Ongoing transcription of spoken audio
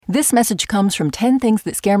This message comes from 10 Things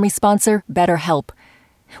That Scare Me sponsor BetterHelp.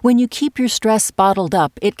 When you keep your stress bottled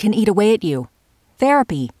up, it can eat away at you.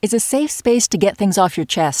 Therapy is a safe space to get things off your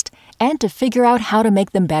chest and to figure out how to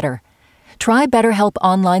make them better. Try BetterHelp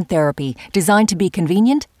Online Therapy, designed to be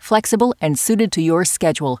convenient, flexible, and suited to your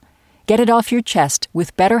schedule. Get it off your chest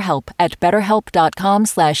with BetterHelp at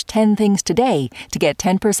betterhelp.com/10things today to get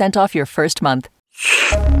 10% off your first month.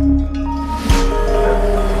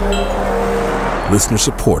 Listener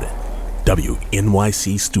supported.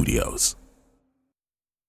 WNYC Studios.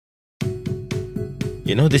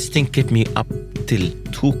 You know, this thing kept me up till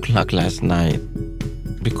 2 o'clock last night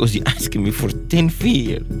because you're asking me for 10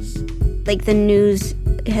 fears. Like, the news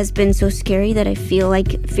has been so scary that I feel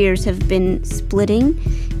like fears have been splitting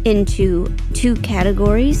into 2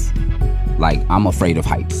 categories. Like, I'm afraid of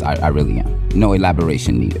heights. I really am. No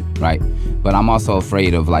elaboration needed, right? But I'm also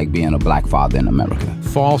afraid of, like, being a black father in America.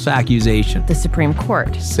 False accusation. The Supreme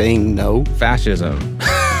Court. Saying no. Fascism.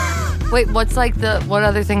 Wait, what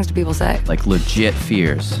other things do people say? Like legit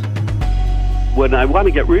fears. When I want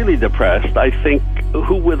to get really depressed, I think,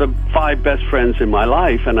 who were the 5 best friends in my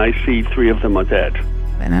life? And I see 3 of them are dead.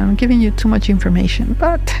 And I'm giving you too much information,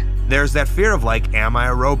 but... There's that fear of, like, am I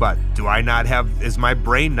a robot? Is my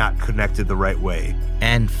brain not connected the right way?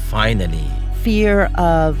 And finally, fear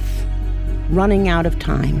of running out of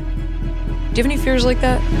time. Do you have any fears like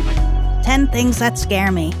that? 10 Things That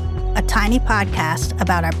Scare Me, a tiny podcast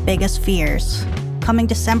about our biggest fears. Coming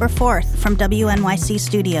December 4th from WNYC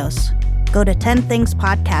Studios. Go to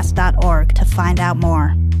 10thingspodcast.org to find out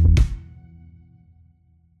more.